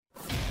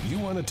You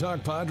want to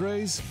talk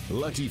Padres?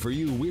 Lucky for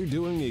you, we're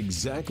doing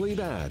exactly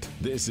that.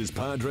 This is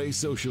Padres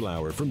Social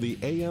Hour from the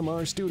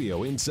AMR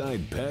studio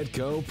inside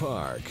Petco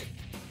Park.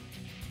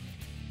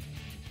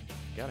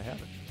 Gotta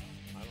have it.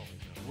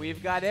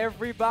 We've got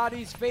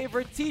everybody's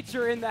favorite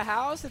teacher in the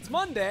house. It's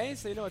Monday,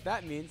 so you know what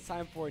that means.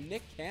 Time for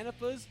Nick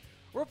Canepa's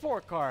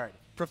report card.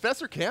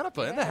 Professor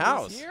Canepa in the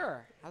house. He's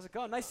here. How's it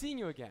going? Nice seeing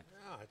you again.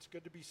 Yeah, it's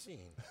good to be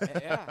seen.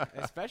 Yeah,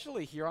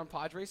 especially here on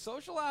Padres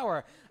Social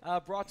Hour.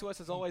 Brought to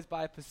us, as always,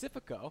 by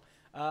Pacifico.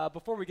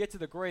 Before we get to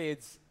the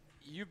grades,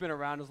 you've been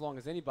around as long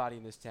as anybody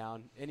in this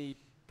town. Any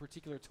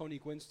particular Tony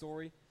Gwynn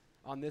story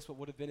on this, what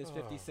would have been his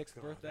 56th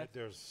birthday?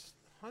 There's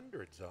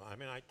hundreds of,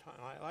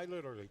 I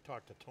literally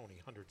talked to Tony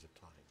hundreds of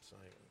times.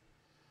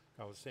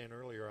 I was saying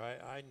earlier,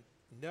 I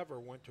never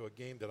went to a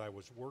game that I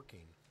was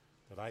working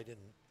that I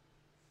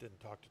didn't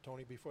talk to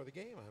Tony before the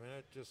game. I mean,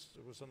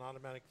 it was an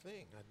automatic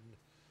thing.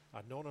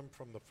 I'd known him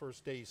from the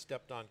first day he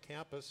stepped on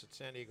campus at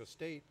San Diego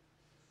State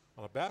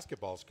on a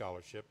basketball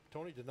scholarship.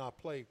 Tony did not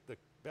play. The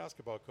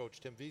basketball coach,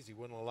 Tim Vesey,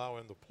 wouldn't allow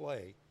him to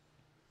play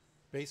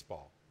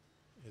baseball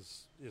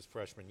his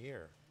freshman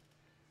year.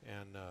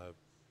 And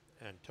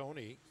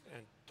Tony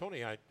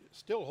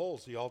still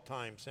holds the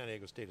all-time San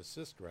Diego State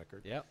assist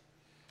record. Yep.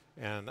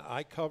 And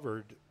I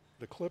covered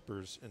the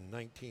Clippers in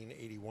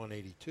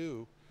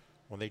 1981-82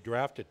 when they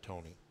drafted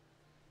Tony.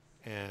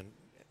 And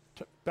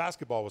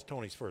basketball was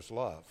Tony's first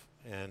love.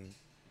 And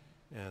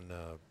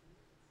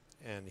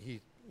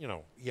he,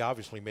 he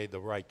obviously made the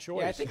right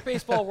choice. Yeah, I think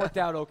baseball worked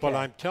out okay. But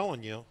I'm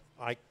telling you,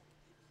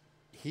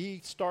 he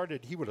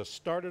would have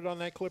started on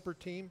that Clipper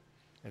team,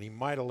 and he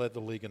might have led the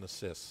league in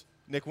assists.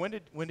 Nick, when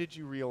did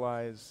you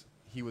realize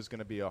he was going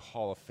to be a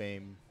Hall of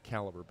Fame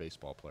caliber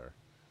baseball player?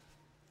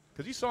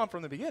 Because you saw him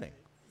from the beginning.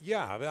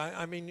 Yeah,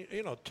 I mean,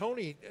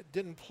 Tony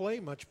didn't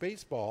play much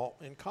baseball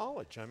in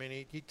college. I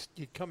mean,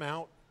 he'd come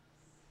out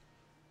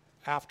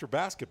after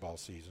basketball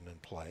season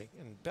and play.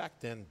 And back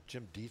then,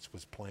 Jim Dietz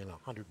was playing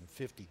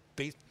 150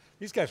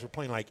 These guys were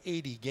playing like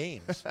 80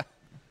 games.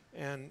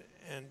 and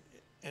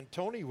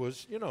Tony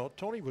was,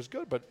 Tony was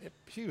good, but if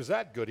he was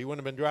that good, he wouldn't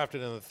have been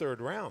drafted in the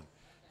third round.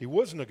 He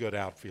wasn't a good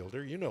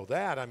outfielder, you know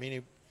that. I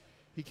mean,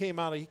 he came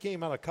out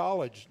of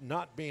college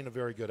not being a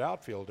very good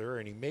outfielder,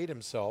 and he made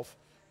himself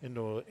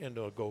into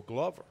a Gold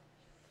Glover.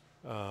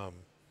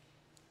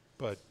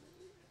 But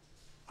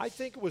I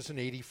think it was in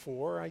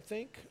 '84. I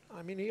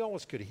mean, he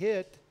always could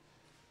hit,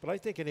 but I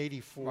think in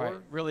 '84, right.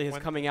 Really his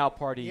coming out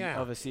party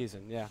of a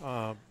season.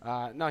 Yeah.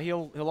 No,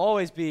 he'll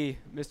always be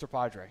Mr.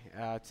 Padre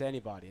to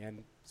anybody,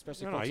 and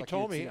especially. He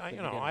told me. I'd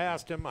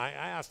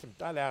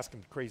ask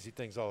him crazy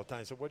things all the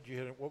time. So what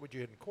would you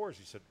hit in cores?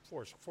 He said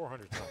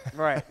 400 something.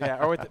 Right.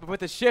 Yeah. Or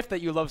with the shift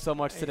that you love so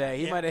much today,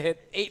 he might have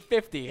hit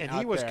 850. And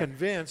he was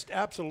convinced,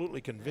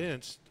 absolutely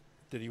convinced,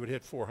 that he would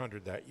hit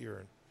 400 that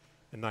year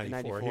in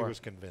 '94. He was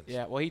convinced.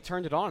 Yeah. Well, he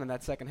turned it on in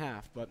that second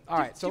half. But all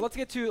right. So let's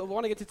get to. I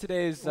want to get to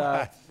today's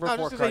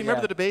report card.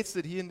 Remember the debates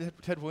that he and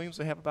Ted Williams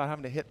have about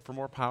having to hit for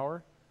more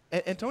power,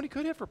 and Tony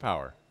could hit for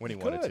power when he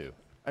wanted to.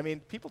 I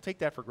mean, people take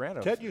that for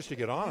granted. Ted used to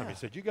get on him. He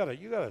said, "You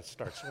gotta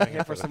start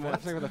swinging for some more,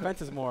 swing for the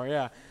fences more."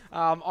 Yeah.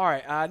 All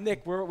right,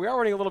 Nick, we are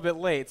running a little bit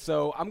late,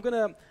 so I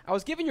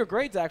was giving your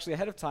grades actually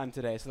ahead of time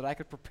today so that I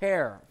could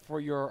prepare for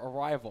your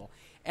arrival,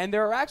 and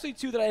there are actually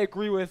two that I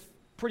agree with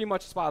pretty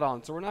much spot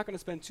on. So we're not going to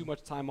spend too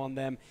much time on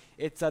them.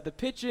 It's the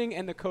pitching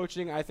and the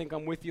coaching. I think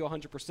I'm with you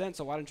 100%.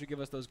 So why don't you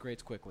give us those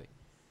grades quickly?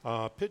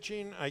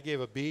 Pitching, I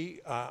gave a B.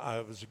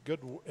 It was a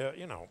good,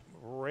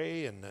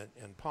 Ray and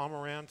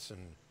Pomerantz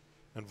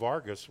and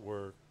Vargas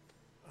were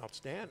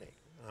outstanding.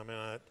 I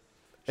mean,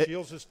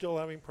 Shields is still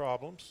having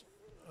problems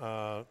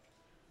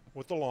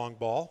with the long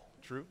ball.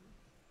 True.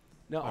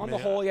 No, on the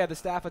whole, the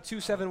staff a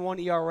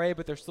 2.71 ERA,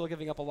 but they're still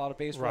giving up a lot of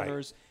base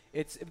runners.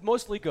 It's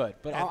mostly good,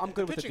 but I'm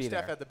good with the B there. The pitching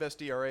staff had the best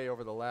ERA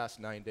over the last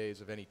 9 days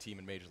of any team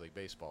in Major League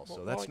Baseball,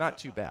 so that's not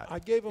too bad. I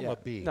gave them a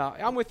B. No,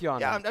 I'm with you on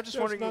that. I'm just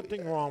wondering. There's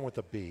nothing wrong with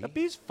a B. A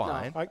B's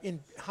fine. No. In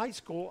high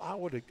school, I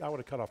would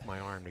have cut off my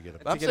arm to get a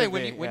B. I'm saying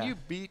when you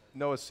beat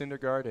Noah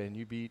Syndergaard and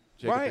you beat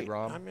Jacob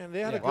DeGrom. I mean,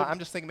 they had a good. I'm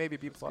just thinking maybe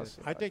B plus.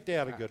 I think they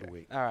had a good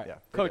week. All right. Yeah,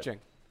 coaching.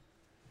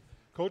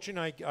 Coaching,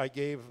 I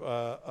gave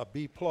a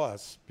B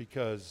plus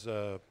because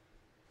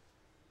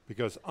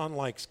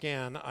unlike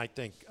Scan, I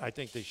think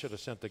they should have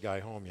sent the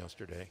guy home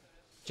yesterday.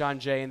 John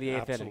Jay in the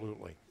 8th inning.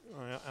 Absolutely.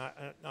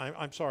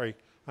 I'm sorry.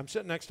 I'm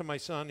sitting next to my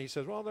son. He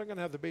says, well, they're going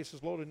to have the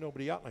bases loaded,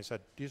 nobody out. And I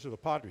said, these are the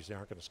Padres. They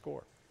aren't going to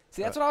score.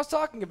 See, that's what I was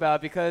talking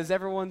about because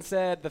everyone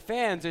said the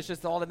fans, it's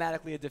just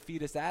automatically a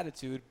defeatist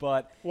attitude.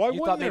 But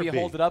you thought maybe you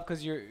hold it up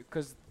because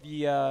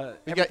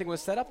everything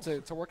was set up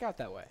to work out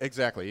that way.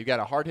 Exactly. You got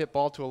a hard hit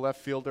ball to a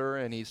left fielder,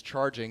 and he's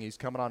charging. He's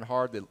coming on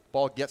hard. The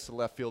ball gets to the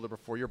left fielder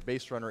before your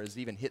base runner is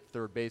even hit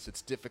third base.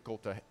 It's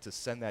difficult to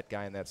send that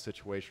guy in that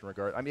situation.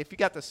 If you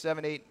got the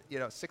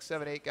 6,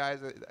 7, 8 guys,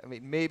 I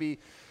mean, maybe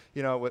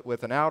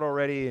with an out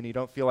already, and you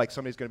don't feel like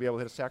somebody's going to be able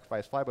to hit a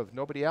sacrifice fly. But with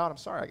nobody out, I'm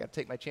sorry, I got to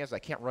take my chances. I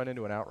can't run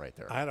into an out right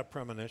there. I had a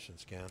premonition,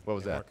 Scan. What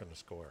was they that? weren't going to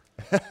score.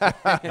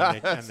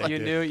 You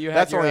knew you had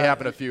That's your, only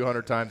happened a few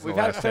hundred times. We've in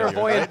the had last 10 years,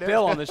 clairvoyant right?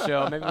 Bill on the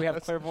show. Maybe we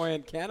have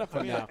clairvoyant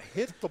Canepa now.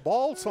 Hit the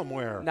ball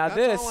somewhere. Now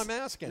That's all I'm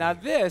asking. Now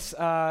this,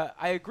 I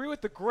agree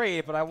with the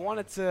grade, but I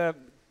wanted to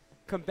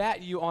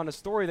combat you on a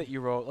story that you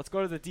wrote. Let's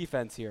go to the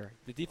defense here.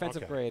 The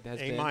defensive grade has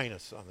been A- on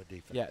the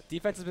defense. Yeah,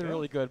 defense has been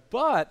really good.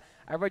 But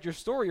I read your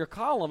story, your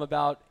column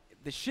about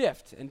the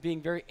shift and being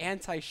very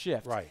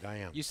anti-shift. Right, I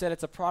am. You said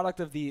it's a product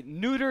of the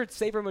neutered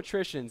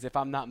sabermetricians, if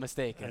I'm not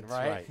mistaken, That's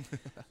right? right.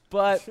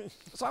 But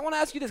so I want to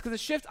ask you this, because the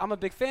shift, I'm a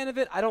big fan of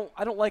it. I don't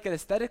like it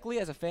aesthetically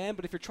as a fan,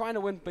 but if you're trying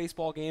to win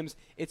baseball games,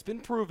 it's been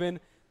proven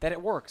that it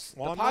works.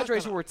 Well, the I'm not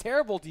Padres, who gonna- were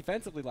terrible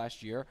defensively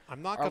last year,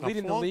 I'm not are going to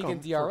leading the league in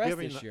DRS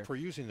this year. for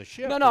using the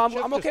shift. No, The I'm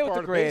shift I'm is okay with part the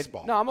of grade.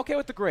 baseball. No, I'm okay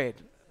with the grade.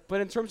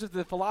 But in terms of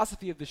the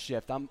philosophy of the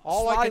shift, I'm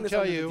All I sliding can this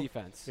tell under the you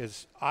defense.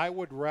 is I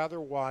would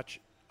rather watch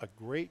a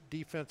great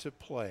defensive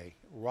play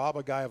rob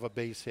a guy of a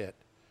base hit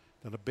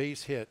than a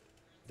base hit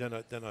than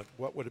a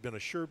what would have been a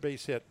sure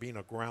base hit being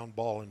a ground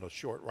ball into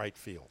short right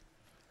field.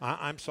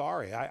 I'm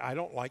sorry, I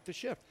don't like the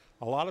shift.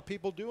 A lot of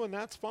people do, and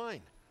that's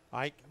fine.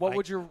 What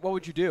would you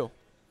do?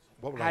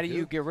 What would How I do do?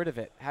 you get rid of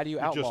it? How do you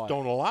You outlaw just it?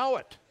 don't allow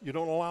it. You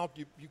don't allow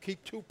you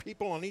keep two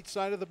people on each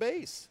side of the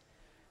base.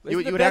 You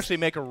Isn't the would best- actually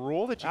make a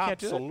rule that you can't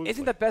do Absolutely.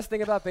 Isn't the best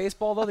thing about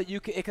baseball, though, that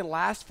it can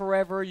last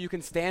forever? You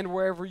can stand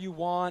wherever you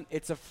want.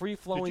 It's a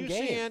free-flowing Did you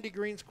game. see Andy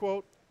Green's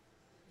quote?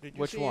 Did you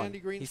Which see one? Andy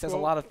Green's He says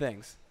quote? a lot of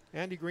things.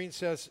 Andy Green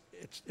says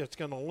it's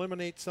going to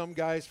eliminate some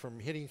guys from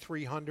hitting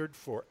 300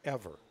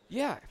 forever.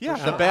 Yeah. Yeah,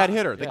 for the sure. bad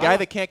hitter, the Yeah. guy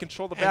that can't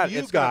control the bat. And you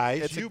It's gonna-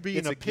 guys, it's you being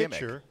it's a gimmick.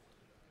 pitcher,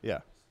 Yeah.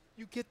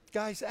 you get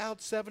guys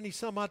out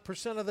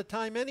 70-some-odd% of the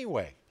time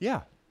anyway.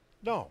 Yeah.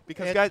 No.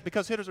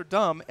 Because hitters are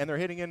dumb and they're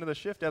hitting into the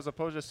shift as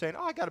opposed to saying,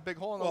 "Oh, I got a big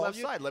hole on the left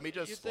side. Let me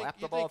just slap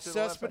the ball to the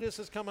left side." Cespedes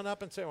is coming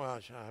up and saying, "Well,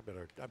 I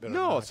better." No,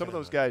 knock some it of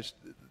those out." guys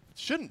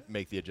shouldn't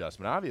make the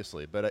adjustment,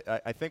 obviously. But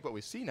I think what we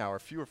see now are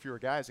fewer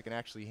guys that can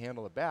actually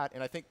handle a bat.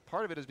 And I think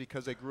part of it is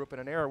because they grew up in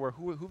an era where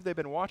who've they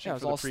been watching Yeah, it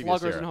was for the all previous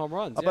sluggers era? and home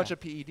runs, A yeah. bunch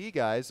of PED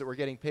guys that were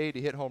getting paid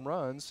to hit home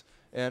runs.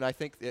 And I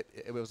think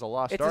it was a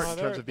lost It's art a- in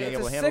terms of being it's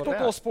able a to handle the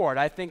cyclical bat. sport.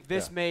 I think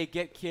this Yeah. may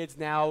get kids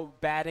now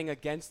batting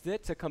against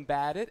it to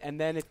combat it, and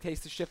then it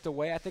takes the shift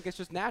away. I think it's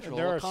just natural. And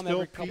there It'll are come still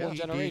every couple of PED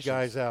generations.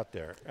 guys out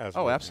there.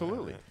 Oh,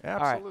 absolutely. All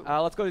Absolutely. right,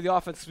 let's go to the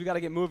offense 'cause we got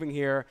to get moving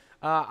here.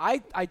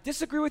 I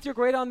disagree with your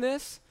grade on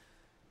this,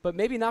 but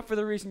maybe not for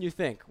the reason you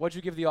think. What'd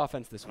you give the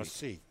offense this week? Let's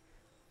see.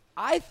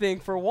 I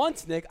think, for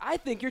once, Nick, I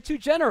think you're too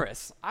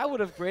generous. I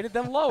would have graded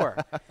them lower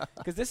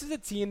because this is a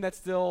team that's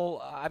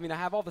still, I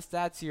have all the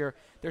stats here.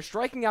 They're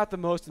striking out the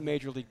most in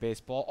Major League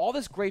Baseball. All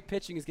this great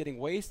pitching is getting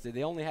wasted.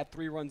 They only had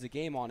 3 runs a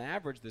game on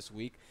average this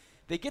week.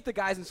 They get the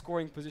guys in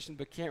scoring position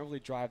but can't really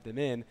drive them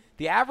in.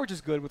 The average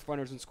is good with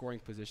runners in scoring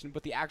position,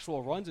 but the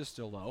actual runs are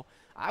still low.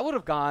 I would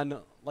have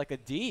gone like a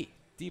D+,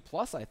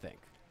 I think.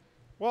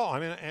 Well,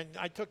 and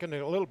I took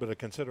into a little bit of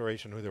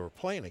consideration who they were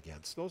playing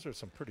against. Those are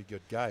some pretty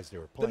good guys they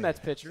were The playing. Mets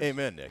against. pitchers.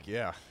 Amen, Nick.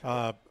 Yeah.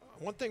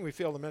 One thing we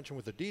failed to mention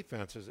with the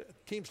defense is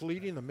that teams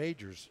leading the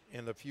majors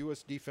in the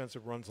fewest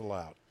defensive runs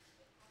allowed.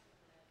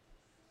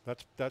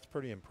 That's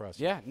pretty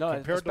impressive. Yeah, no,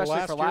 Compared to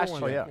especially for last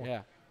when year. they-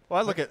 Yeah.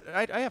 Well,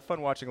 I have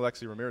fun watching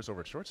Alexi Ramirez over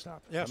at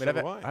shortstop. Yeah, so I've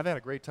do I. had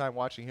a great time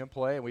watching him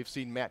play, and we've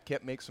seen Matt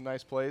Kemp make some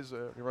nice plays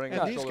running.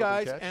 And out these shoulder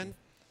guys, catch. and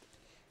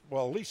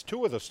well, at least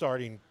 2 of the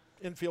starting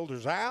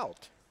infielders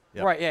out.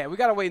 Yep. Right, yeah. We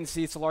got to wait and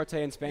see.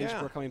 Solarte and Spanish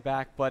Yeah. are coming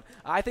back. But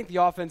I think the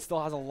offense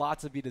still has a lot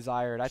to be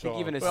desired. I think So,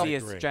 even a well, C I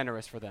is agree.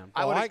 generous for them.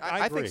 I I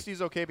think agree.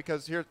 C's okay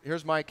because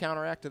here's my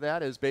counteract to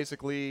that is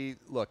basically,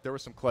 look, there were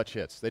some clutch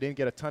hits. They didn't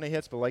get a ton of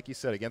hits, but like you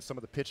said, against some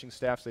of the pitching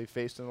staffs they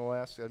faced in the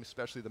last,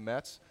 especially the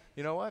Mets,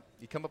 you know what?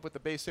 You come up with the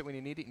base hit when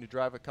you need it and you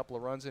drive a couple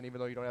of runs in, even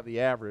though you don't have the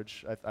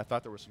average. I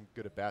thought there were some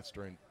good at-bats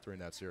during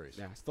that series.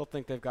 Yeah, I still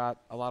think they've got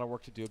a lot of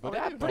work to do. But they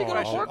yeah, do. pretty good Oh,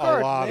 on a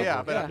scorecard. lot of Yeah,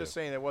 work but to I'm do. just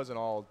saying it wasn't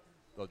all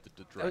the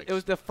dregs. It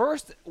was the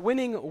first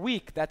winning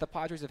week that the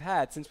Padres have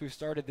had since we've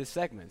started this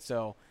segment.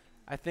 So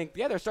I think,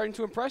 they're starting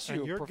to impress you,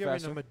 And you're Professor.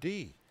 giving them a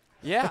D.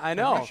 Yeah, I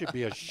know. You should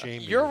be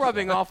ashamed. You're of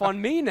rubbing yourself. off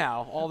on me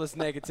now, all this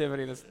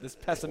negativity, this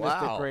pessimistic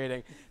Wow.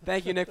 grading.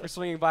 Thank you, Nick, for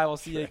swinging by. We'll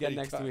see you again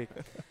next week.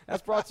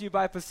 That's brought to you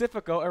by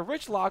Pacifico, a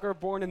rich lager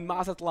born in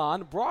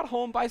Mazatlan, brought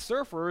home by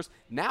surfers,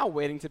 now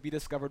waiting to be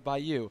discovered by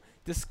you.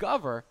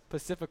 Discover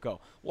Pacifico.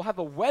 We'll have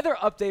a weather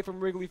update from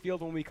Wrigley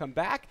Field when we come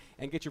back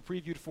and get you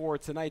previewed for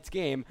tonight's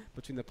game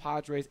between the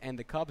Padres and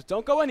the Cubs.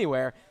 Don't go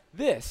anywhere.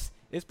 This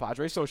is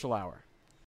Padres Social Hour.